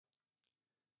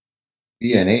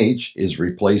B&H is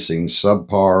replacing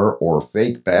subpar or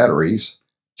fake batteries.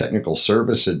 Technical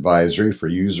service advisory for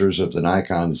users of the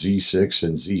Nikon Z6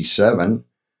 and Z7.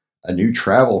 A new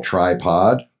travel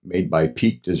tripod made by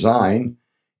Peak Design.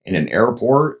 And an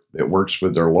airport that works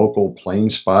with their local plane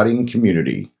spotting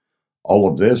community.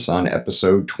 All of this on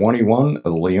episode 21 of the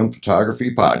Liam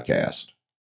Photography Podcast.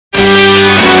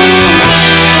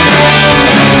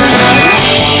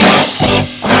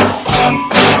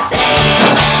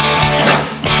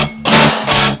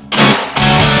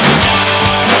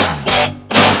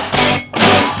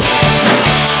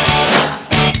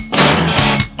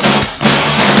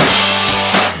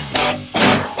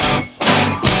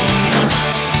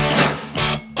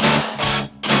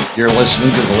 You're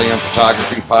listening to the Liam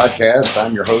Photography Podcast.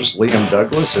 I'm your host, Liam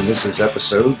Douglas, and this is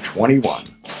episode 21.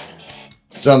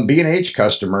 Some B&H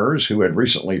customers who had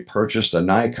recently purchased a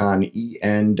Nikon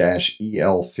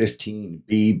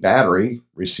EN-EL15B battery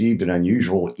received an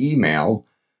unusual email.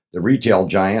 The retail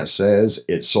giant says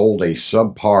it sold a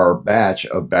subpar batch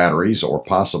of batteries, or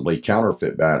possibly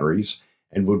counterfeit batteries,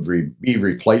 and would be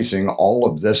replacing all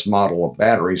of this model of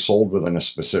battery sold within a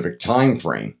specific time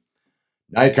frame.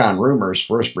 Nikon Rumors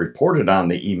first reported on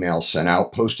the email sent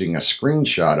out, posting a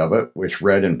screenshot of it, which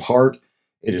read in part,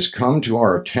 "It has come to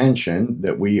our attention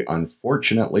that we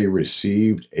unfortunately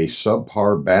received a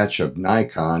subpar batch of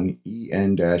Nikon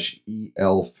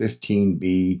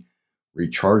EN-EL15B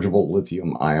rechargeable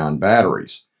lithium-ion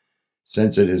batteries.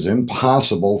 Since it is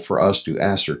impossible for us to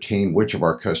ascertain which of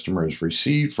our customers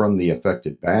received from the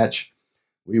affected batch,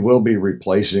 we will be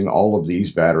replacing all of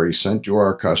these batteries sent to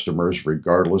our customers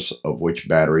regardless of which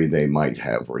battery they might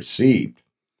have received.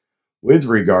 With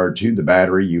regard to the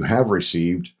battery you have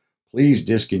received, please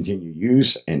discontinue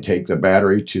use and take the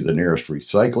battery to the nearest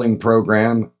recycling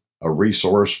program. A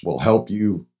resource will help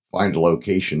you find a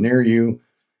location near you."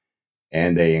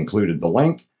 And they included the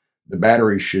link. "The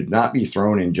battery should not be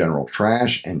thrown in general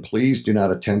trash, and please do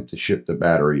not attempt to ship the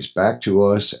batteries back to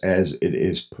us as it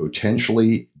is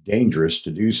potentially dangerous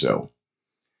to do so."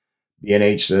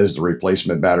 B&H says the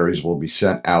replacement batteries will be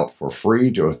sent out for free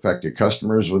to affected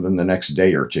customers within the next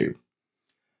day or two.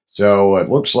 So it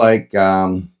looks like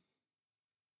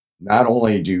not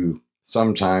only do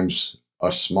sometimes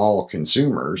us small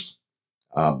consumers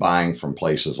buying from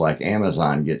places like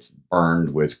Amazon get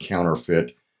burned with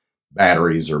counterfeit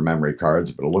batteries or memory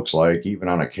cards, but it looks like even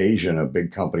on occasion a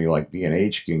big company like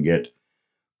B&H can get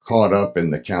caught up in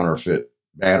the counterfeit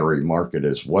battery market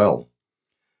as well.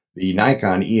 The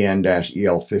Nikon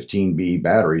EN-EL15B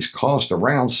batteries cost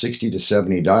around $60 to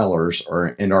 $70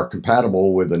 and are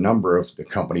compatible with a number of the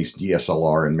company's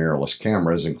DSLR and mirrorless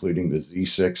cameras, including the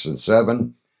Z6 and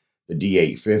 7, the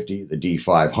D850, the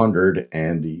D500,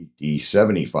 and the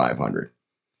D7500.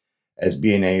 As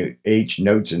B&H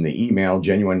notes in the email,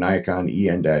 genuine Nikon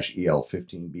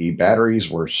EN-EL15B batteries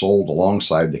were sold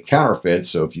alongside the counterfeit,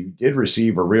 so if you did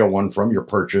receive a real one from your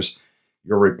purchase,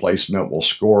 your replacement will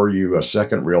score you a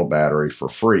second real battery for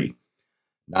free.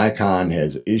 Nikon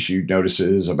has issued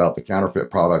notices about the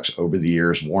counterfeit products over the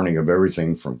years, warning of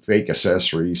everything from fake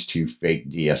accessories to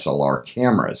fake DSLR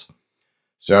cameras.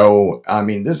 So,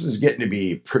 this is getting to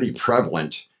be pretty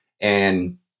prevalent,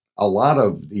 and a lot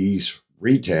of these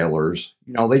retailers,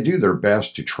 they do their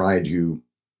best to try to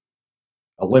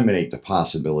eliminate the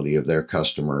possibility of their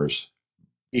customers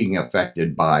being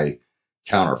affected by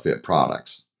counterfeit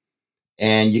products.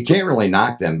 And you can't really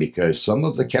knock them because some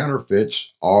of the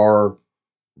counterfeits are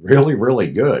really,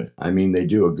 really good. They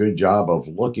do a good job of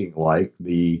looking like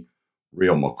the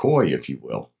real McCoy, if you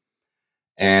will.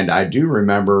 And I do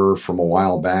remember from a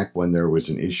while back when there was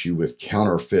an issue with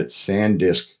counterfeit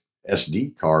SanDisk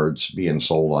SD cards being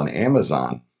sold on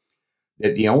Amazon,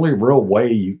 that the only real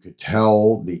way you could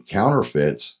tell the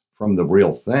counterfeits from the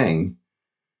real thing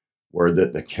were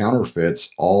that the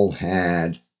counterfeits all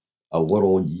had a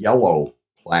little yellow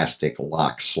plastic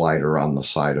lock slider on the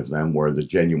side of them, where the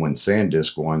genuine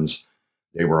SanDisk ones,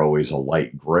 they were always a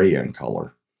light gray in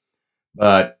color.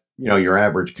 But, your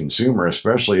average consumer,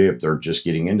 especially if they're just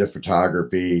getting into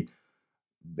photography,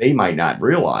 they might not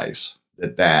realize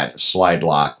that slide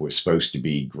lock was supposed to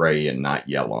be gray and not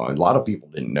yellow. A lot of people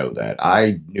didn't know that.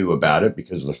 I knew about it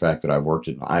because of the fact that I've worked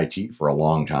in IT for a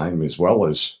long time, as well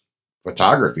as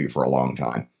photography for a long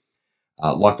time.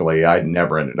 Luckily, I'd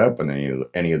never ended up in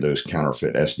any of those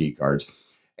counterfeit SD cards.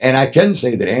 And I can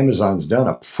say that Amazon's done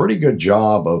a pretty good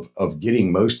job of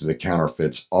getting most of the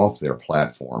counterfeits off their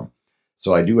platform.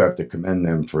 So I do have to commend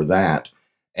them for that.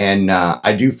 And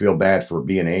I do feel bad for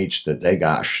B&H that they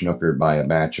got snookered by a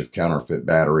batch of counterfeit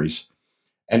batteries.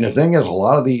 And the thing is,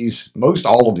 most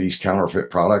all of these counterfeit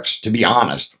products, to be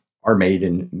honest, are made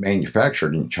and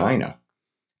manufactured in China.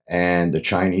 And the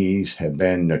Chinese have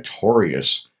been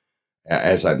notorious,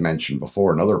 as I've mentioned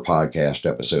before in other podcast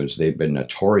episodes, they've been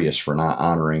notorious for not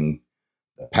honoring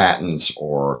the patents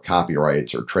or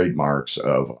copyrights or trademarks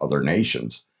of other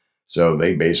nations. So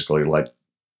they basically let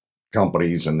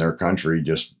companies in their country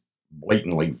just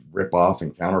blatantly rip off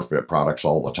and counterfeit products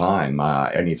all the time.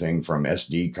 Anything from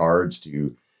SD cards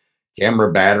to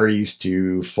camera batteries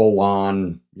to full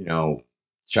on,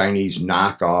 Chinese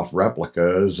knockoff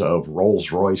replicas of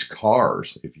Rolls Royce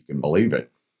cars, if you can believe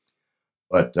it.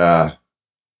 But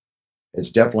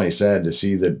it's definitely sad to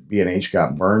see that B&H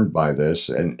got burned by this.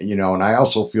 And I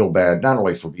also feel bad, not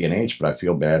only for B&H, but I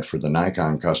feel bad for the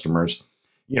Nikon customers.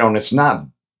 And it's not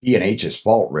B&H's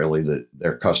fault, really, that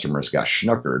their customers got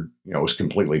schnookered. It was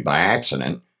completely by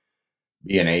accident.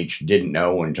 B&H didn't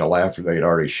know until after they'd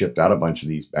already shipped out a bunch of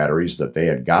these batteries that they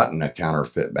had gotten a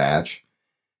counterfeit batch.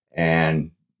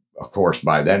 And of course,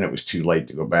 by then it was too late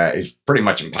to go back. It's pretty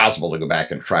much impossible to go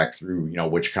back and track through,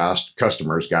 which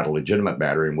customers got a legitimate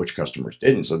battery and which customers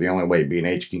didn't. So the only way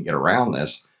B&H can get around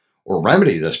this or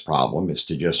remedy this problem is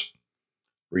to just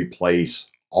replace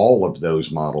all of those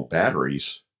model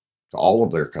batteries to all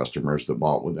of their customers that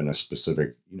bought within a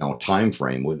specific, time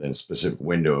frame, within a specific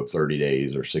window of 30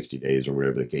 days or 60 days or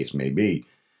whatever the case may be.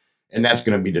 And that's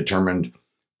going to be determined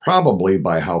probably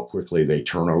by how quickly they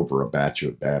turn over a batch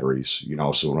of batteries.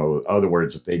 So in other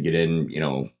words, if they get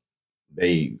in,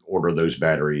 they order those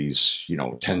batteries,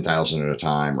 10,000 at a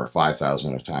time or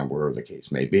 5,000 at a time, wherever the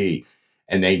case may be.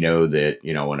 And they know that,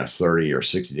 in a 30 or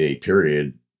 60 day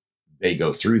period, they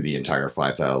go through the entire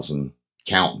 5,000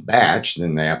 count batch,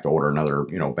 then they have to order another,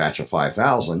 batch of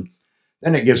 5,000.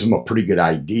 Then it gives them a pretty good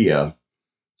idea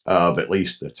of at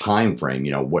least the time frame,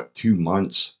 what 2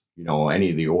 months, any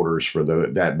of the orders for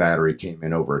that battery came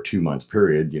in over a 2 month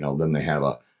period, then they have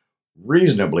a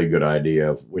reasonably good idea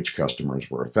of which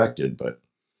customers were affected. But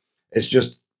it's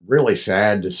just really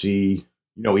sad to see,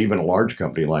 even a large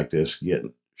company like this get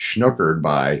schnookered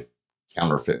by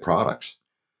counterfeit products,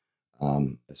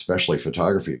 especially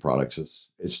photography products.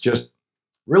 It's just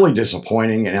really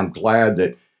disappointing. And I'm glad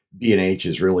that B&H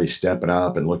is really stepping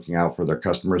up and looking out for their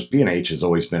customers. B&H has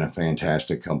always been a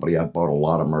fantastic company. I've bought a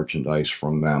lot of merchandise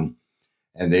from them,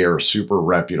 and they are super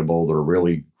reputable. They're a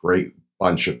really great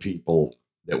bunch of people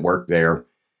that work there,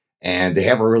 and they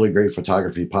have a really great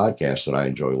photography podcast that I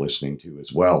enjoy listening to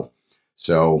as well.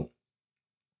 So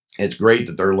it's great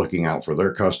that they're looking out for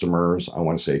their customers. I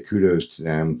want to say kudos to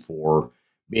them for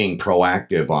being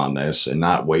proactive on this and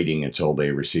not waiting until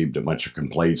they received a bunch of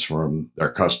complaints from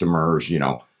their customers,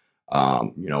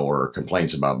 or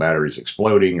complaints about batteries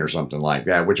exploding or something like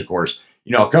that, which of course,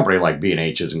 a company like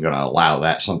B&H isn't going to allow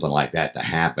something like that to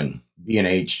happen.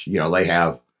 B&H, they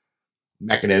have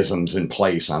mechanisms in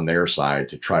place on their side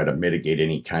to try to mitigate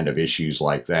any kind of issues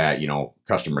like that,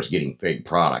 customers getting fake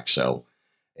products. So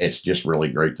it's just really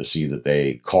great to see that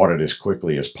they caught it as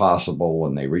quickly as possible,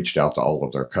 and they reached out to all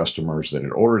of their customers that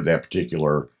had ordered that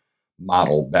particular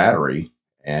model battery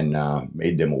and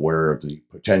made them aware of the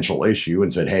potential issue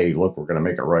and said, hey, look, we're going to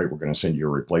make it right. We're going to send you a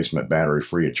replacement battery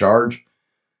free of charge.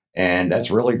 And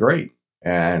that's really great.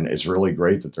 And it's really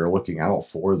great that they're looking out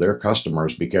for their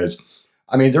customers because,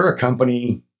 they're a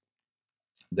company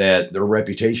that their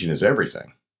reputation is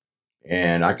everything.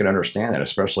 And I can understand that,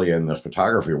 especially in the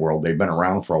photography world. They've been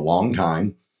around for a long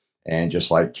time. And just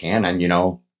like Canon,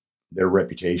 their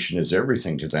reputation is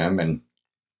everything to them. And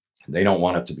they don't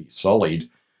want it to be sullied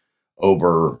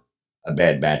over a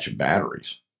bad batch of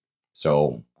batteries.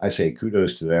 So I say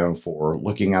kudos to them for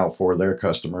looking out for their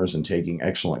customers and taking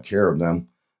excellent care of them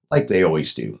like they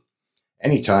always do.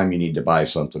 Anytime you need to buy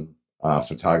something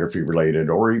photography related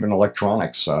or even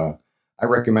electronics, I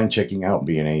recommend checking out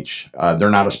B&H. They're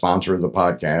not a sponsor of the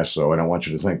podcast, so I don't want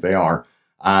you to think they are.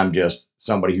 I'm just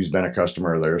somebody who's been a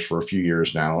customer of theirs for a few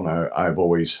years now, and I've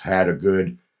always had a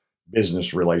good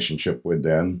business relationship with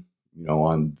them,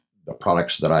 on the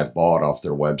products that I've bought off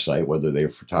their website, whether they're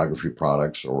photography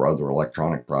products or other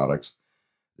electronic products.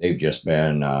 They've just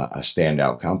been a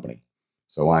standout company.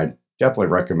 So I definitely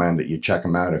recommend that you check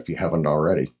them out if you haven't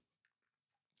already.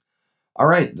 All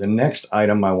right, the next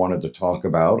item I wanted to talk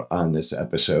about on this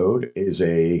episode is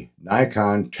a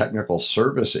Nikon technical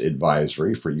service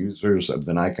advisory for users of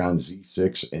the Nikon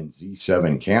Z6 and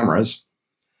Z7 cameras.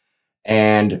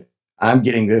 And I'm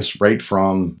getting this right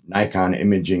from Nikon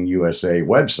Imaging USA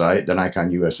website, the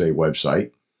Nikon USA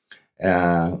website.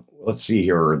 Let's see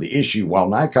here. The issue: while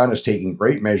Nikon is taking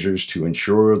great measures to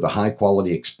ensure the high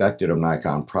quality expected of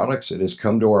Nikon products, it has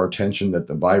come to our attention that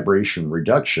the vibration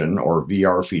reduction, or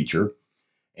VR feature,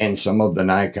 and some of the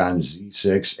Nikon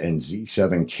Z6 and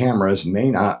Z7 cameras may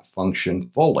not function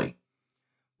fully.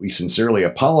 We sincerely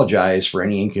apologize for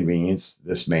any inconvenience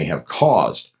this may have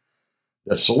caused.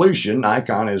 The solution,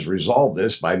 Nikon has resolved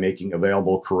this by making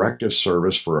available corrective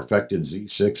service for affected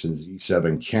Z6 and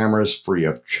Z7 cameras free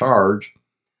of charge,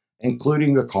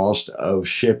 including the cost of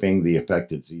shipping the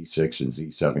affected Z6 and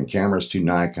Z7 cameras to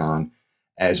Nikon,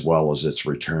 as well as its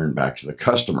return back to the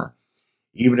customer,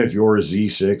 even if your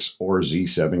Z6 or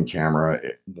Z7 camera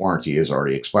warranty is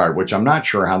already expired, which I'm not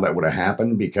sure how that would have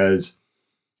happened, because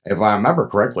if I remember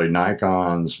correctly,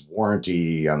 Nikon's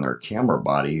warranty on their camera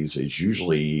bodies is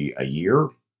usually a year.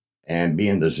 And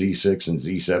being the Z6 and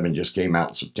Z7 just came out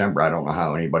in September, I don't know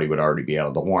how anybody would already be out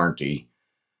of the warranty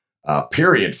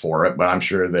period for it, but I'm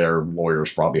sure their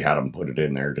lawyers probably had them put it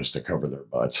in there just to cover their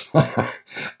butts.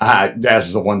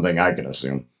 That's the one thing I can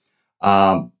assume.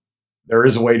 There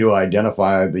is a way to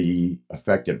identify the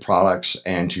affected products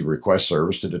and to request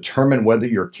service. To determine whether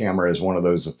your camera is one of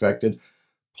those affected,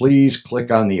 please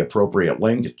click on the appropriate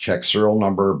link, check serial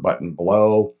number button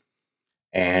below,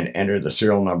 and enter the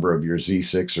serial number of your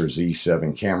Z6 or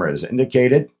Z7 camera as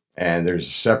indicated. And there's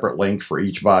a separate link for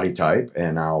each body type,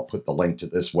 and I'll put the link to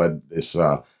this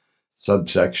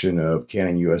subsection of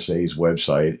Canon USA's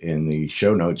website in the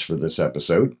show notes for this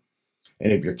episode.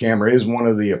 And if your camera is one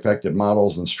of the affected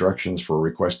models, instructions for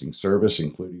requesting service,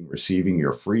 including receiving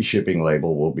your free shipping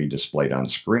label, will be displayed on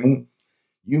screen.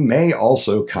 You may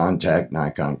also contact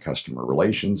Nikon Customer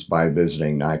Relations by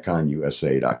visiting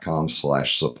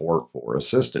nikonusa.com/support for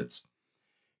assistance.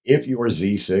 If your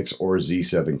Z6 or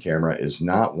Z7 camera is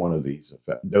not one of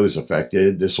those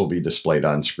affected, this will be displayed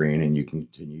on screen and you can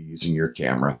continue using your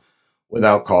camera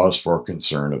without cause for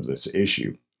concern of this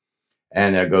issue.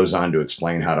 And that goes on to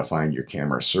explain how to find your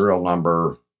camera serial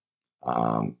number,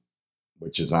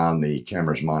 which is on the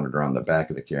camera's monitor on the back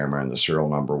of the camera, and the serial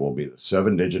number will be the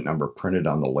 7-digit number printed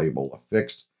on the label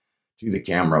affixed to the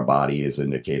camera body as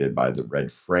indicated by the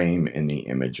red frame in the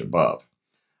image above.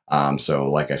 So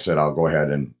like I said, I'll go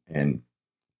ahead and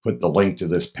put the link to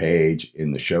this page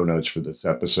in the show notes for this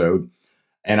episode.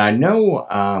 And I know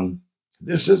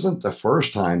this isn't the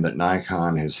first time that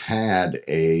Nikon has had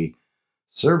a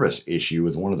service issue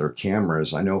with one of their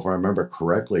cameras. I know if I remember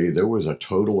correctly, there was a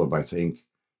total of, I think,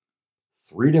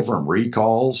 3 different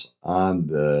recalls on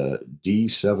the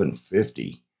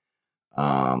D750.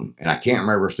 And I can't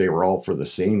remember if they were all for the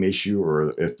same issue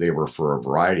or if they were for a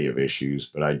variety of issues,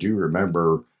 but I do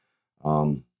remember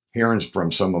hearing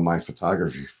from some of my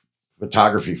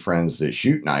photography friends that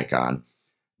shoot Nikon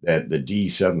that the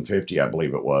D750, I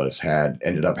believe it was, had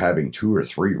ended up having 2 or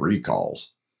 3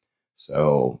 recalls.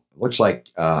 So it looks like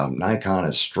Nikon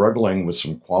is struggling with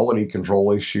some quality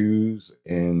control issues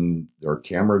in their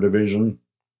camera division.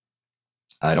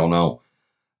 I don't know,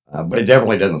 but it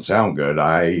definitely doesn't sound good.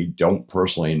 I don't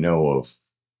personally know of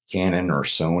Canon or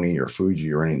Sony or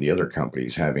Fuji or any of the other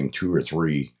companies having 2 or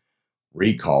 3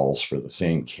 recalls for the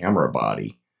same camera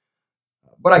body,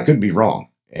 but I could be wrong.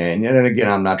 And then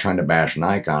again, I'm not trying to bash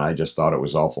Nikon. I just thought it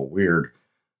was awful weird.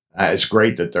 It's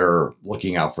great that they're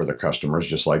looking out for their customers,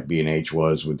 just like B&H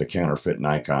was with the counterfeit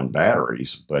Nikon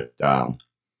batteries. But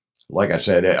like I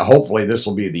said, hopefully this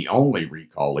will be the only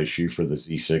recall issue for the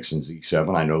Z6 and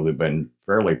Z7. I know they've been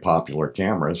fairly popular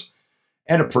cameras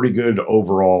and a pretty good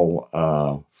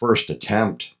overall first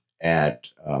attempt at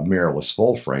mirrorless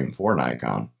full frame for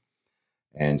Nikon.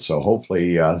 And so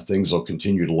hopefully things will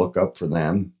continue to look up for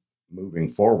them moving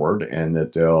forward, and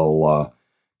that they'll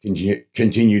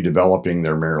continue developing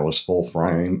their mirrorless full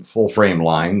frame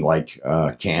line like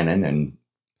Canon and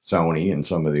Sony and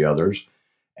some of the others.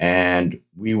 And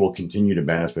we will continue to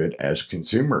benefit as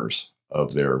consumers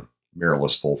of their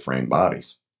mirrorless full frame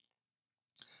bodies.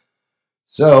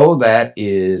 So that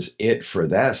is it for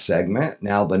that segment.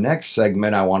 Now, the next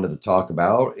segment I wanted to talk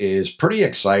about is pretty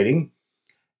exciting.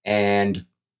 And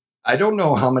I don't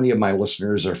know how many of my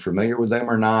listeners are familiar with them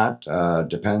or not.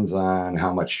 Depends on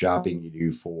how much shopping you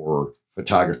do for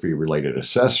photography related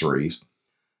accessories.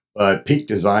 But Peak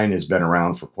Design has been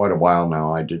around for quite a while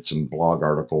now. I did some blog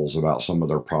articles about some of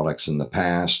their products in the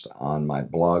past on my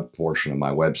blog portion of my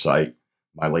website,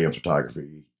 my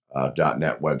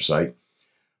leophotography.net website.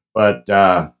 But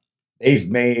they've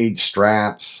made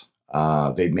straps,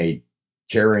 they've made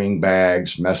carrying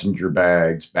bags, messenger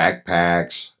bags,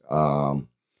 backpacks,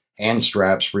 hand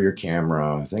straps for your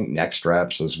camera, I think neck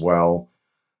straps as well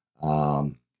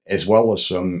as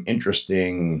some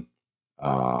interesting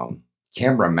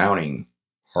camera mounting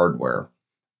hardware,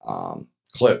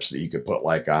 clips that you could put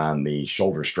like on the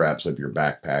shoulder straps of your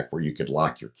backpack, where you could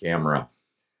lock your camera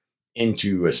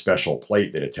into a special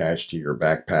plate that attached to your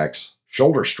backpack's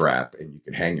shoulder strap, and you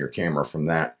could hang your camera from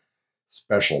that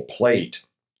special plate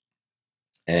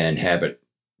and have it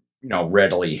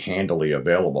readily, handily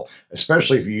available,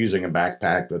 especially if you're using a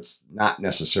backpack that's not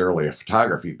necessarily a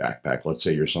photography backpack. Let's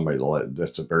say you're somebody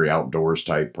that's a very outdoors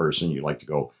type person. You like to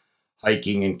go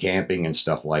hiking and camping and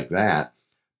stuff like that,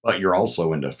 but you're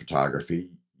also into photography.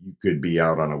 You could be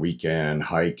out on a weekend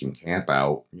hike and camp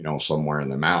out, somewhere in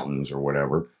the mountains or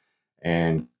whatever.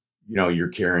 And, you're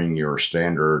carrying your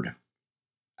standard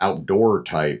outdoor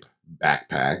type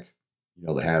backpack,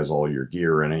 that has all your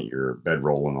gear in it, your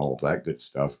bedroll and all of that good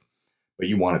stuff. But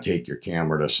you want to take your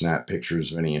camera to snap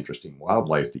pictures of any interesting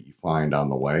wildlife that you find on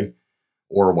the way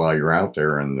or while you're out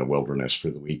there in the wilderness for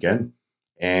the weekend.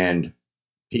 And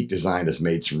Peak Design has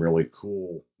made some really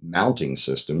cool mounting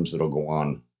systems that'll go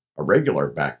on a regular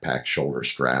backpack shoulder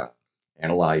strap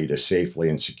and allow you to safely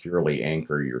and securely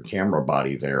anchor your camera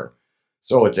body there.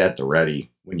 So it's at the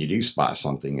ready when you do spot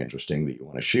something interesting that you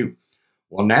want to shoot.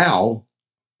 Well, now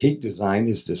Peak Design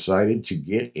has decided to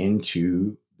get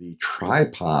into the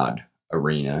tripod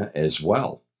arena as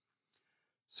well.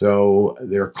 So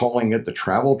they're calling it the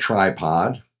Travel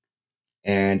Tripod,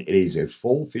 and it is a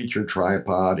full feature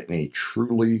tripod in a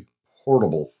truly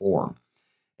portable form.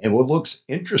 And what looks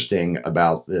interesting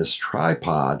about this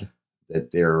tripod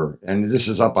and this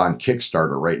is up on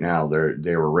Kickstarter right now.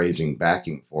 They were raising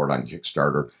backing for it on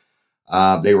Kickstarter.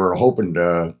 They were hoping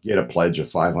to get a pledge of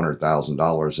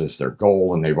 $500,000 as their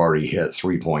goal, and they've already hit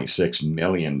 $3.6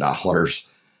 million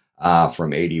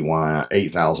from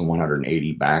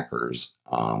 8,180 backers,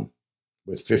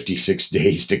 with 56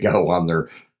 days to go on their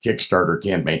Kickstarter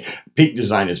campaign. Peak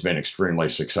Design has been extremely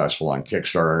successful on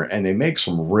Kickstarter, and they make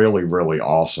some really, really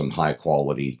awesome, high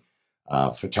quality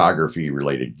photography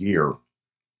related gear.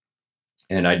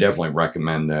 And I definitely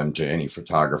recommend them to any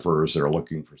photographers that are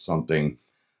looking for something,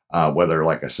 whether,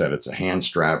 like I said, it's a hand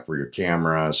strap for your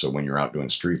camera. So when you're out doing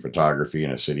street photography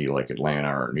in a city like Atlanta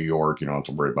or New York, you don't have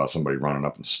to worry about somebody running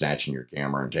up and snatching your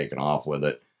camera and taking off with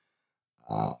it.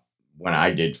 When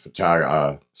I did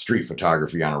street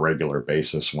photography on a regular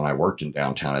basis, when I worked in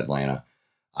downtown Atlanta,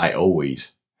 I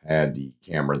always had the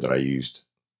camera that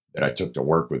I took to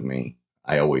work with me.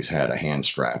 I always had a hand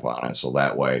strap on it. So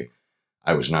that way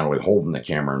I was not only holding the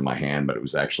camera in my hand, but it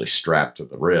was actually strapped to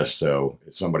the wrist. So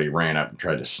if somebody ran up and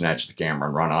tried to snatch the camera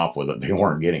and run off with it, they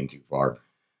weren't getting too far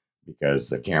because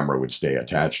the camera would stay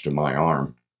attached to my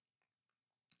arm.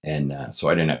 And so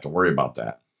I didn't have to worry about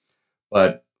that.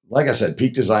 But like I said,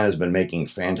 Peak Design has been making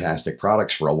fantastic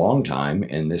products for a long time.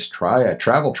 And this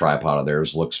travel tripod of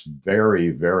theirs looks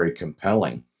very, very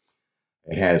compelling.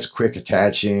 It has quick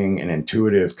attaching, an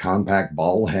intuitive compact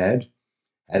ball head,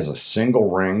 has a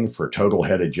single ring for total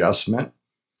head adjustment.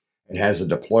 It has a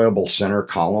deployable center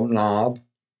column knob.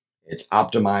 It's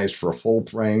optimized for full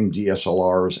frame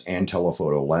DSLRs and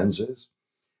telephoto lenses.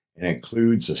 It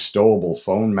includes a stowable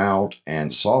phone mount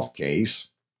and soft case.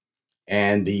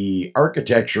 And the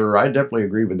architecture, I definitely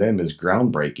agree with them, is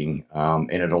groundbreaking,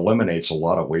 and it eliminates a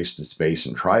lot of wasted space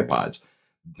in tripods.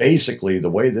 Basically, the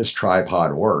way this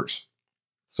tripod works,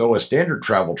 so a standard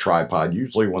travel tripod,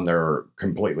 usually when they're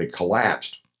completely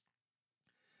collapsed,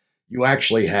 you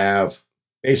actually have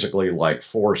basically like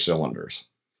 4 cylinders.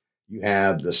 You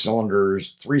have the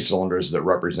cylinders, 3 cylinders that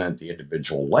represent the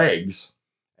individual legs,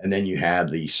 and then you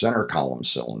have the center column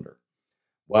cylinder.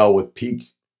 Well, with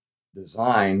Peak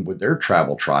Design, with their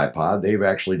travel tripod, they've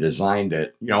actually designed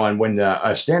it, and when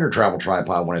a standard travel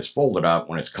tripod, when it's folded up,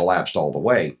 when it's collapsed all the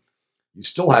way, you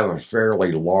still have a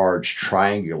fairly large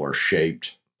triangular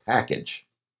shaped package.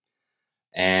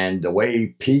 And the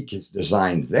way Peak has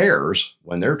designed theirs,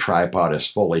 when their tripod is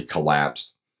fully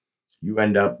collapsed, you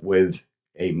end up with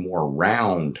a more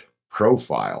round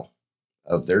profile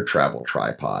of their travel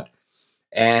tripod.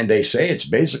 And they say it's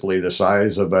basically the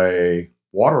size of a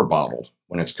water bottle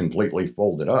when it's completely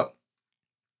folded up,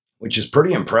 which is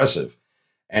pretty impressive.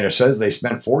 And it says they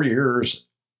spent 4 years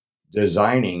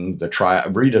redesigning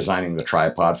the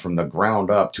tripod from the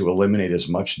ground up to eliminate as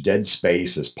much dead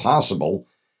space as possible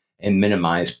and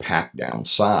minimize pack down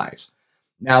size.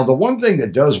 Now, the one thing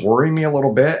that does worry me a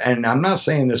little bit, and I'm not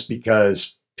saying this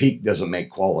because Peak doesn't make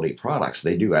quality products,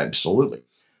 they do absolutely.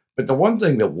 But the one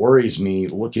thing that worries me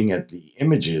looking at the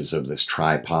images of this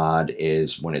tripod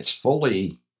is when it's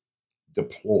fully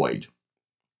deployed,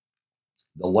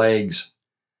 the legs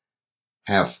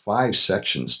have 5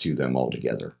 sections to them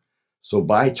altogether. So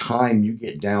by time you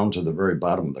get down to the very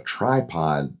bottom of the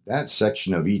tripod, that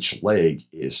section of each leg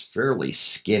is fairly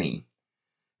skinny.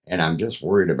 And I'm just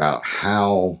worried about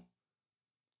how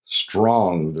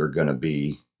strong they're going to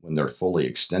be when they're fully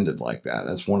extended like that.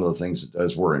 That's one of the things that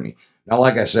does worry me. Now,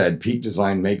 like I said, Peak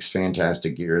Design makes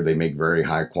fantastic gear. They make very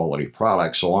high quality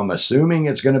products. So I'm assuming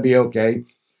it's going to be okay.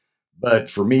 But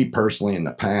for me personally, in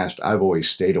the past, I've always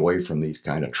stayed away from these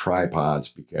kind of tripods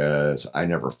because I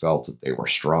never felt that they were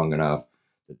strong enough,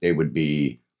 that they would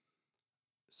be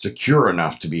secure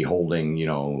enough to be holding,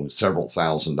 several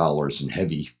 $1,000s in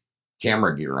heavy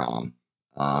camera gear on,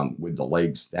 with the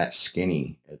legs that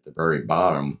skinny at the very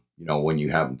bottom, when you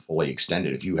have them fully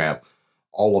extended. If you have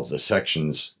all of the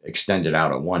sections extended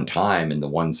out at one time and the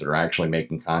ones that are actually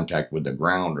making contact with the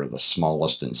ground are the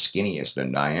smallest and skinniest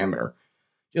in diameter,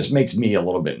 just makes me a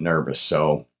little bit nervous.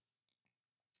 So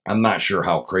I'm not sure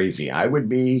how crazy I would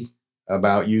be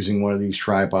about using one of these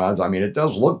tripods. I mean, it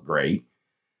does look great,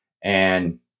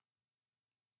 and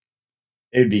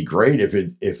it'd be great if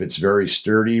it's very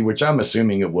sturdy, which I'm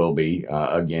assuming it will be,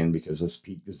 again, because it's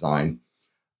Peak Design.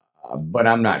 But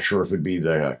I'm not sure if it'd be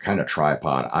the kind of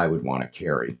tripod I would want to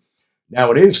carry.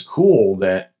 Now, it is cool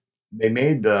that they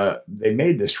made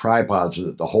this tripod so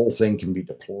that the whole thing can be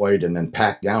deployed and then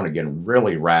packed down again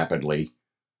really rapidly.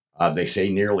 They say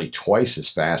nearly twice as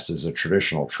fast as a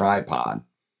traditional tripod.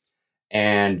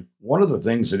 And one of the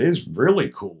things that is really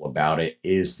cool about it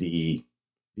is the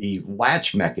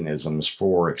latch mechanisms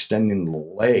for extending the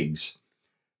legs.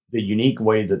 The unique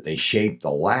way that they shape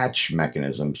the latch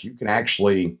mechanisms, you can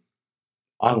actually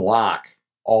unlock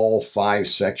all 5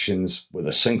 sections with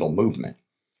a single movement.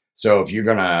 So if you're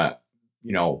gonna,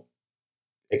 you know,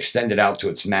 extend it out to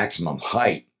its maximum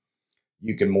height,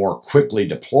 you can more quickly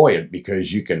deploy it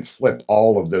because you can flip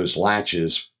all of those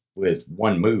latches with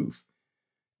one move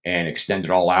and extend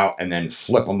it all out and then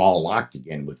flip them all locked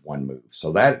again with one move.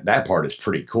 So that part is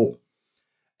pretty cool.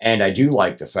 And I do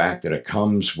like the fact that it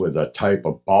comes with a type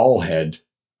of ball head,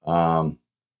 um,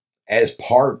 as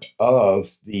part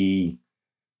of the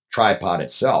tripod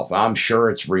itself. I'm sure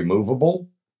it's removable.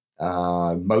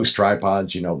 Most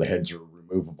tripods, the heads are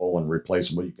removable and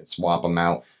replaceable. You can swap them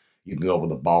out. You can go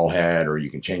with a ball head, or you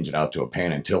can change it out to a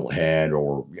pan and tilt head,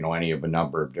 or any of a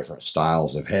number of different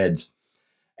styles of heads.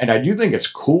 And I do think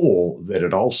it's cool that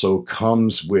it also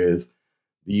comes with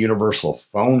the universal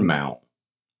phone mount.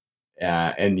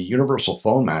 And the universal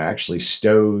phone mount actually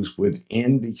stows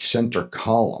within the center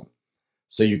column.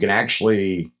 So you can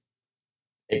actually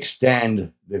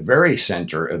extend the very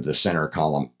center of the center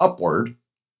column upward,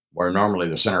 where normally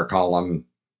the center column,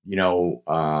 you know,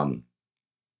 um,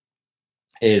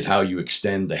 is how you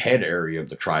extend the head area of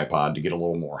the tripod to get a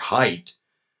little more height.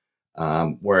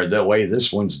 Where the way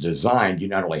this one's designed, you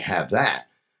not only have that,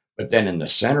 but then in the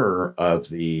center of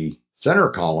the center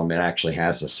column, it actually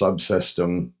has a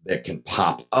subsystem that can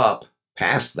pop up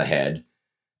past the head,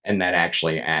 and that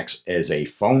actually acts as a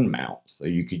phone mount. So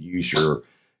you could use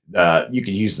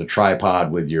the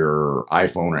tripod with your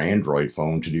iPhone or Android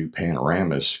phone to do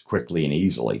panoramas quickly and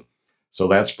easily. So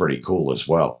that's pretty cool as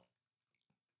well.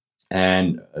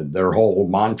 And their whole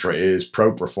mantra is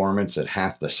pro performance at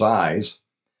half the size.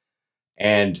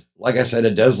 And like I said,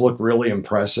 it does look really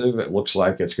impressive. It looks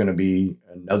like it's going to be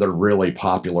another really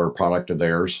popular product of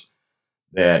theirs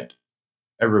that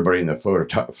everybody in the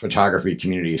photography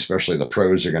community, especially the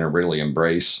pros, are going to really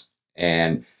embrace.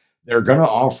 And they're going to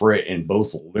offer it in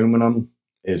both aluminum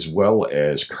as well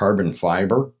as carbon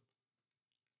fiber.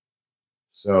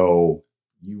 So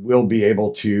you will be able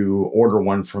to order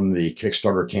one from the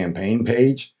Kickstarter campaign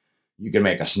page. You can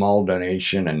make a small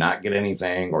donation and not get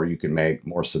anything, or you can make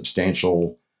more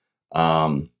substantial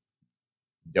um,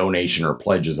 donation or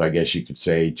pledges, I guess you could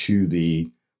say, to the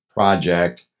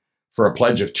project. For a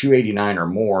pledge of $289 or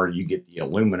more, you get the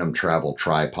aluminum travel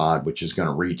tripod, which is going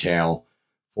to retail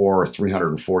for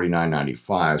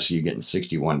 $349.95. So you're getting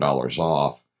 $61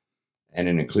 off. And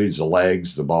it includes the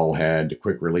legs, the ball head, the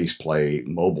quick release plate,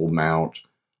 mobile mount,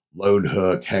 load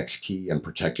hook, hex key, and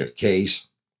protective case.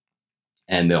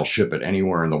 And they'll ship it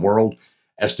anywhere in the world.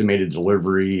 Estimated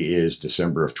delivery is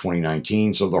December of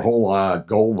 2019. So the whole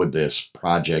goal with this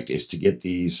project is to get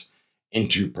these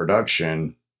into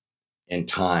production in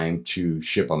time to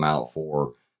ship them out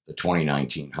for the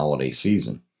 2019 holiday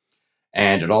season.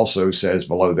 And it also says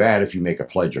below that, if you make a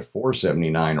pledge of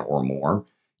 $479 or more,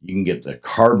 you can get the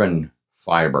carbon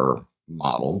fiber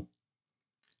model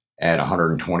at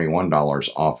 $121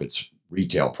 off its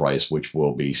retail price, which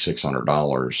will be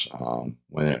 $600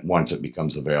 once it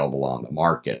becomes available on the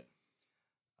market.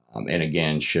 And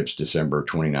again, ships December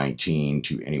 2019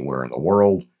 to anywhere in the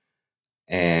world.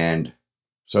 And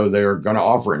so they're going to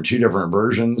offer it in 2 different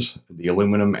versions, the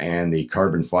aluminum and the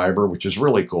carbon fiber, which is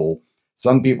really cool.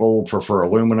 Some people prefer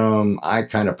aluminum. I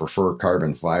kind of prefer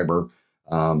carbon fiber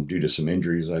due to some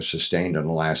injuries I've sustained in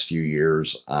the last few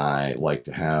years. I like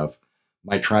to have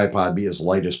my tripod be as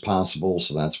light as possible,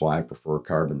 so that's why I prefer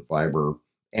carbon fiber.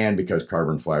 And because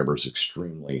carbon fiber is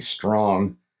extremely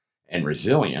strong and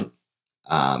resilient,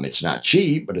 It's not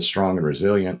cheap, but it's strong and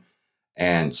resilient.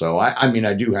 And so, I mean,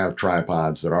 I do have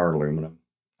tripods that are aluminum.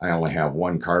 I only have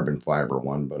one carbon fiber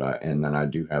one, and then I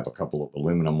do have a couple of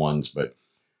aluminum ones, but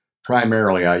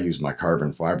primarily I use my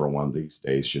carbon fiber one these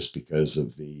days just because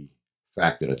of the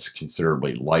fact that it's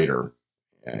considerably lighter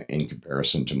in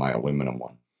comparison to my aluminum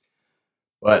one.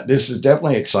 But this is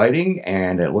definitely exciting,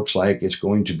 and it looks like it's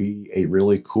going to be a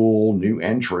really cool new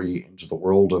entry into the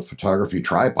world of photography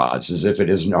tripods, as if it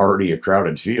isn't already a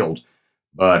crowded field.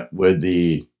 But with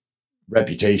the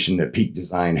reputation that Peak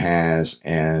Design has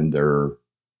and their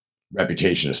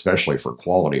reputation, especially for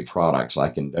quality products, I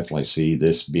can definitely see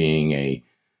this being a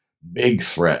big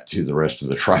threat to the rest of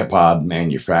the tripod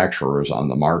manufacturers on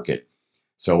the market.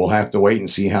 So we'll have to wait and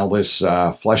see how this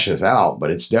fleshes out, but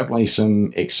it's definitely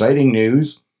some exciting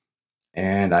news.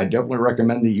 And I definitely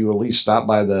recommend that you at least stop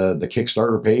by the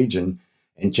Kickstarter page and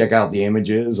check out the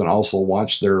images and also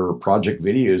watch their project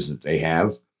videos that they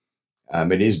have.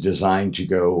 It is designed to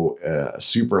go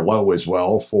super low as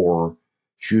well for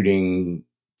shooting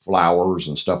flowers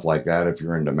and stuff like that if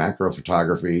you're into macro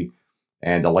photography.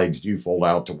 And the legs do fold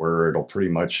out to where it'll pretty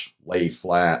much lay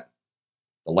flat.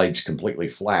 The legs completely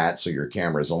flat, so your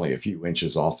camera is only a few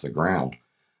inches off the ground,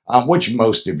 which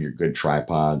most of your good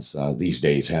tripods these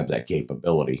days have that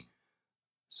capability.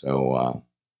 So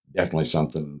definitely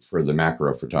something for the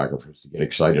macro photographers to get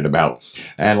excited about.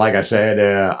 And like I said,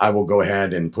 I will go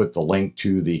ahead and put the link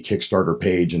to the Kickstarter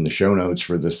page in the show notes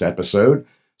for this episode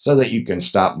so that you can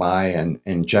stop by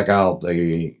and check out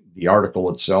the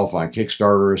article itself on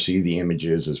Kickstarter, see the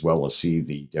images, as well as see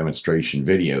the demonstration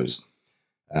videos.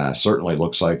 Certainly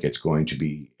looks like it's going to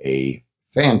be a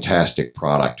fantastic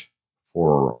product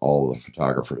for all the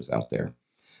photographers out there.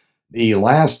 The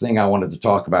last thing I wanted to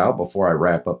talk about before I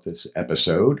wrap up this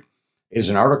episode is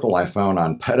an article I found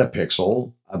on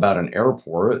Petapixel about an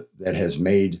airport that has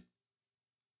made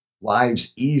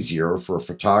lives easier for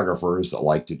photographers that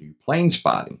like to do plane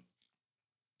spotting.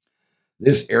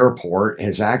 This airport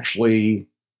has actually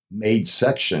made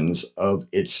sections of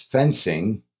its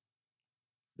fencing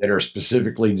that are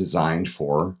specifically designed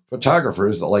for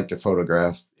photographers that like to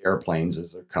photograph airplanes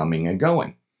as they're coming and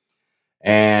going.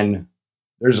 And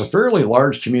there's a fairly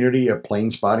large community of plane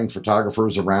spotting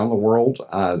photographers around the world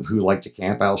who like to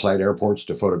camp outside airports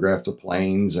to photograph the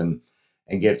planes and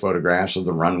get photographs of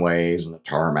the runways and the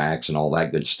tarmacs and all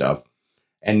that good stuff.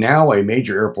 And now a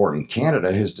major airport in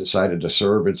Canada has decided to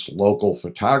serve its local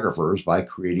photographers by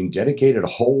creating dedicated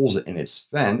holes in its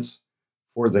fence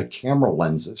for the camera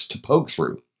lenses to poke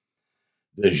through.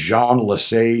 The Jean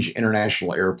Lesage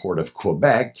International Airport of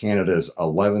Quebec, Canada's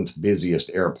 11th busiest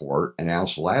airport,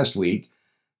 announced last week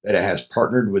that it has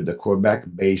partnered with the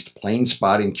Quebec-based plane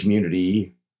spotting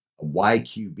community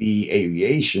YQB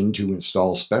Aviation to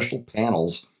install special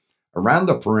panels around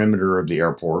the perimeter of the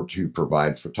airport to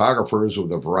provide photographers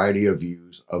with a variety of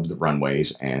views of the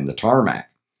runways and the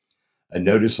tarmac. A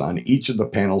notice on each of the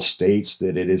panels states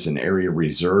that it is an area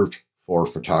reserved for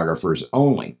photographers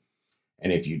only.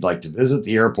 And if you'd like to visit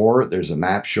the airport, there's a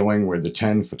map showing where the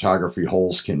 10 photography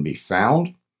holes can be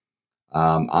found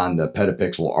on the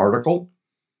Petapixel article.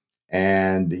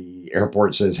 And the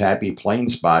airport says, "Happy plane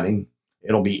spotting.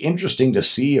 It'll be interesting to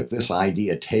see if this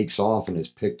idea takes off and is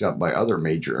picked up by other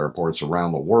major airports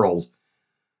around the world.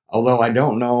 Although I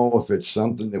don't know if it's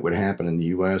something that would happen in the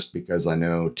US because I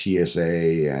know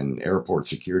TSA and airport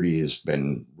security has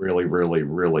been really, really,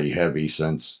 really heavy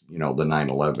since, the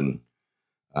 9/11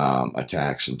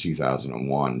 attacks in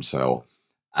 2001. So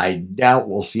I doubt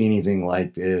we'll see anything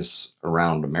like this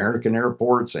around American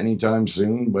airports anytime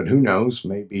soon, but who knows?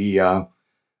 Maybe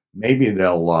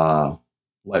they'll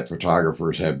let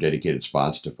photographers have dedicated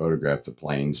spots to photograph the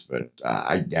planes, but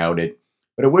I doubt it.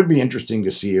 But it would be interesting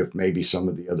to see if maybe some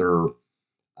of the other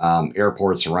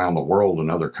airports around the world in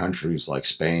other countries like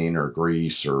Spain or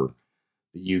Greece or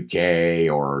the UK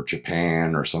or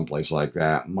Japan or someplace like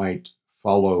that might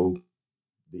follow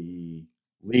the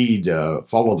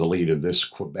follow the lead of this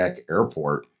Quebec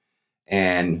airport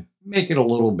and make it a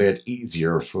little bit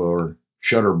easier for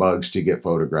shutterbugs to get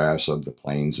photographs of the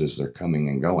planes as they're coming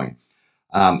and going.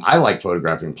 I like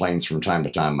photographing planes from time to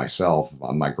time myself.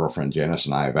 My girlfriend Janice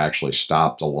and I have actually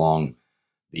stopped along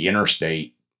the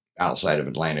interstate outside of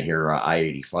Atlanta here,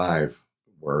 I-85,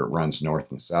 where it runs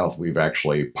north and south. We've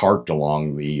actually parked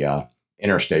along the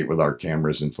interstate with our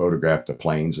cameras and photographed the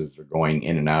planes as they're going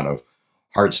in and out of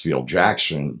Hartsfield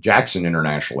Jackson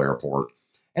International Airport.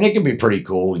 And it can be pretty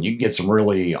cool. And you can get some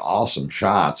really awesome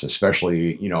shots,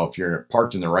 especially, if you're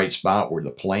parked in the right spot where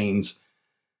the planes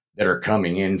that are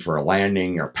coming in for a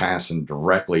landing are passing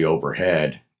directly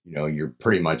overhead. You're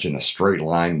pretty much in a straight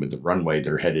line with the runway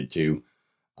they're headed to.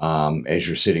 as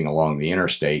you're sitting along the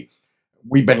interstate.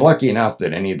 We've been lucky enough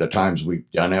that any of the times we've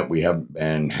done it, we haven't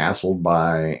been hassled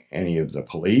by any of the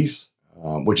police,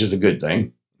 which is a good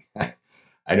thing.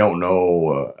 I don't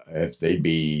know if they'd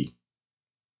be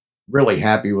really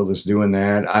happy with us doing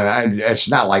that. It's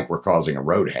not like we're causing a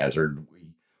road hazard.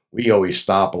 We always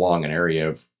stop along an area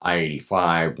of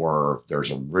I-85 where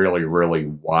there's a really, really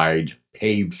wide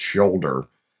paved shoulder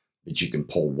that you can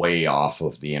pull way off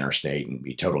of the interstate and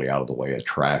be totally out of the way of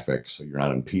traffic, so you're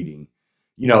not impeding,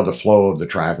 the flow of the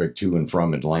traffic to and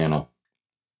from Atlanta.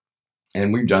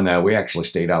 And we've done that. We actually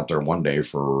stayed out there one day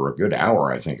for a good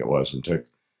hour, I think it was, and took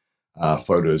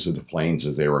photos of the planes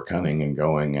as they were coming and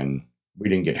going, and we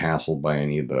didn't get hassled by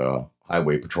any of the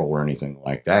highway patrol or anything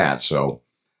like that. So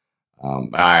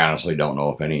I honestly don't know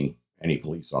if any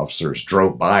police officers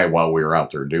drove by while we were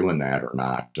out there doing that or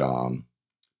not.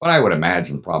 But I would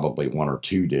imagine probably one or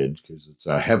two did, because it's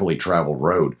a heavily traveled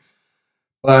road.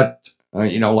 But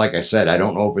like I said, I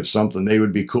don't know if it's something they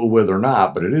would be cool with or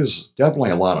not, but it is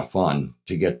definitely a lot of fun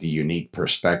to get the unique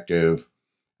perspective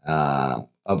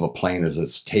of a plane as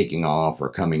it's taking off or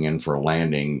coming in for a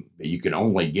landing that you can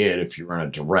only get if you're in a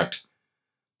direct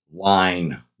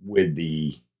line with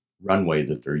the runway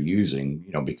that they're using,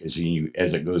 because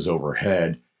as it goes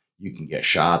overhead, you can get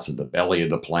shots of the belly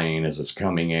of the plane as it's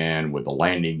coming in with the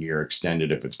landing gear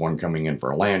extended if it's one coming in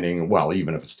for a landing. Well,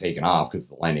 even if it's taken off, because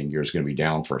the landing gear is going to be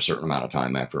down for a certain amount of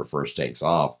time after it first takes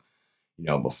off,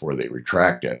 before they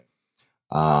retract it.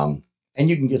 And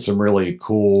you can get some really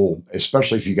cool,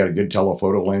 especially if you got a good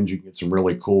telephoto lens, you can get some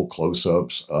really cool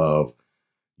close-ups of,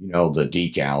 the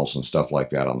decals and stuff like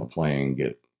that on the plane,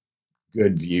 get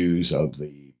good views of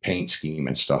the paint scheme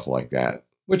and stuff like that,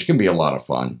 which can be a lot of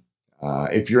fun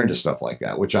if you're into stuff like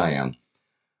that, which I am.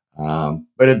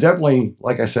 But it definitely,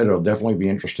 like I said, it'll definitely be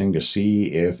interesting to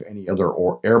see if any other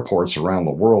airports around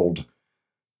the world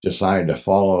decide to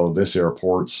follow this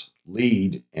airport's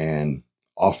lead and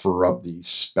offer up these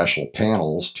special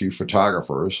panels to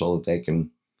photographers so that they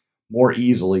can more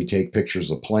easily take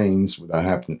pictures of planes without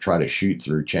having to try to shoot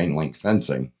through chain link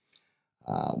fencing,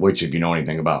 which, if you know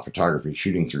anything about photography,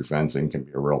 shooting through fencing can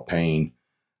be a real pain.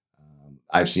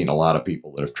 I've seen a lot of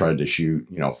people that have tried to shoot,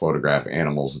 photograph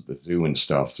animals at the zoo and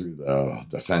stuff through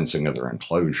the fencing of their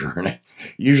enclosure, and it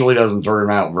usually doesn't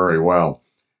turn out very well.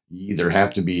 You either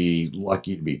have to be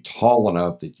lucky to be tall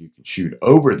enough that you can shoot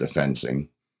over the fencing,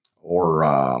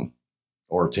 or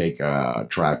take a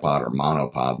tripod or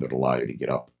monopod that allow you to get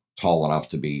up tall enough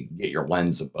to get your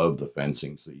lens above the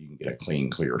fencing so you can get a clean,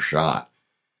 clear shot.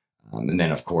 And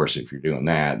then, of course, if you're doing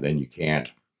that, then you can't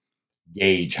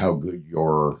gauge how good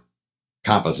your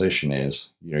composition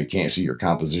is. You can't see your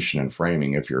composition and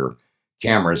framing if your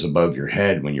camera is above your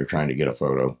head when you're trying to get a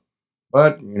photo.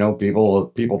 But,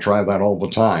 people try that all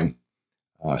the time,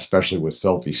 especially with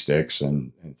selfie sticks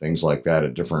and things like that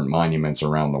at different monuments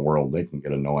around the world. They can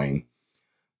get annoying.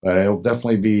 But it'll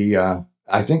definitely be, I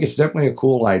think it's definitely a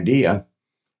cool idea.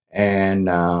 And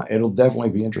it'll definitely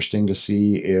be interesting to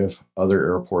see if other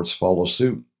airports follow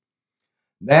suit.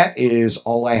 That is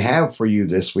all I have for you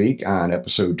this week on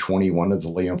episode 21 of the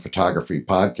Liam Photography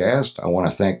Podcast. I want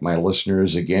to thank my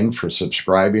listeners again for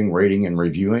subscribing, rating, and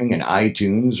reviewing in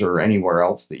iTunes or anywhere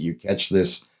else that you catch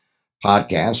this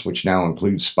podcast, which now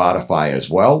includes Spotify as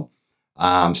well.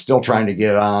 I'm still trying to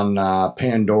get on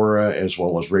Pandora as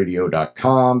well as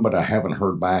radio.com, but I haven't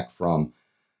heard back from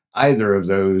either of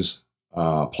those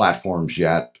platforms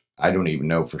yet. I don't even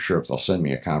know for sure if they'll send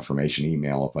me a confirmation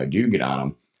email if I do get on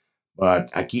them. But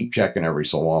I keep checking every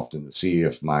so often to see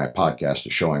if my podcast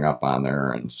is showing up on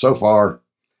there. And so far,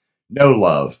 no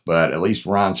love. But at least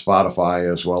we're on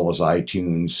Spotify as well as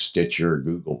iTunes, Stitcher,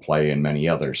 Google Play, and many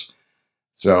others.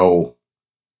 So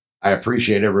I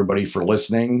appreciate everybody for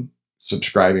listening,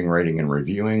 subscribing, rating, and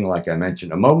reviewing, like I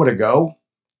mentioned a moment ago.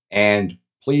 And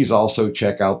please also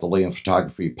check out the Liam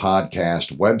Photography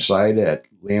Podcast website at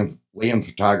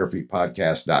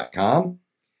liamphotographypodcast.com.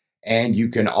 And you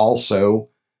can also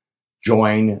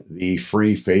join the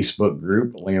free Facebook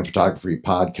group, Liam Photography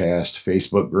Podcast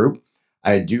Facebook group.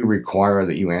 I do require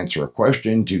that you answer a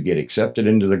question to get accepted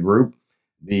into the group.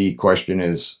 The question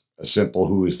is a simple: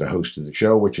 who is the host of the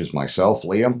show, which is myself,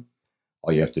 Liam.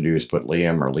 All you have to do is put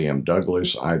Liam or Liam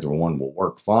Douglas. Either one will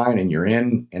work fine, and you're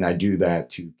in. And I do that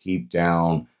to keep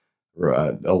down,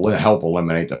 help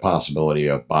eliminate the possibility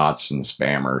of bots and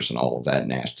spammers and all of that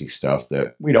nasty stuff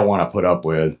that we don't want to put up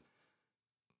with.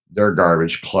 Their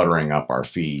garbage cluttering up our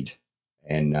feed.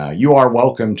 And you are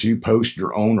welcome to post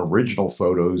your own original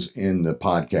photos in the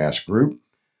podcast group.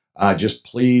 Just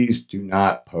please do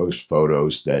not post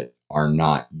photos that are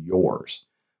not yours.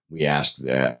 We ask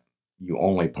that you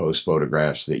only post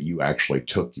photographs that you actually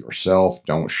took yourself.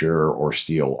 Don't share or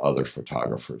steal other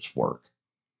photographers' work.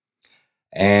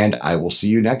 And I will see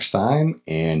you next time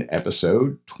in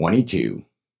episode 22.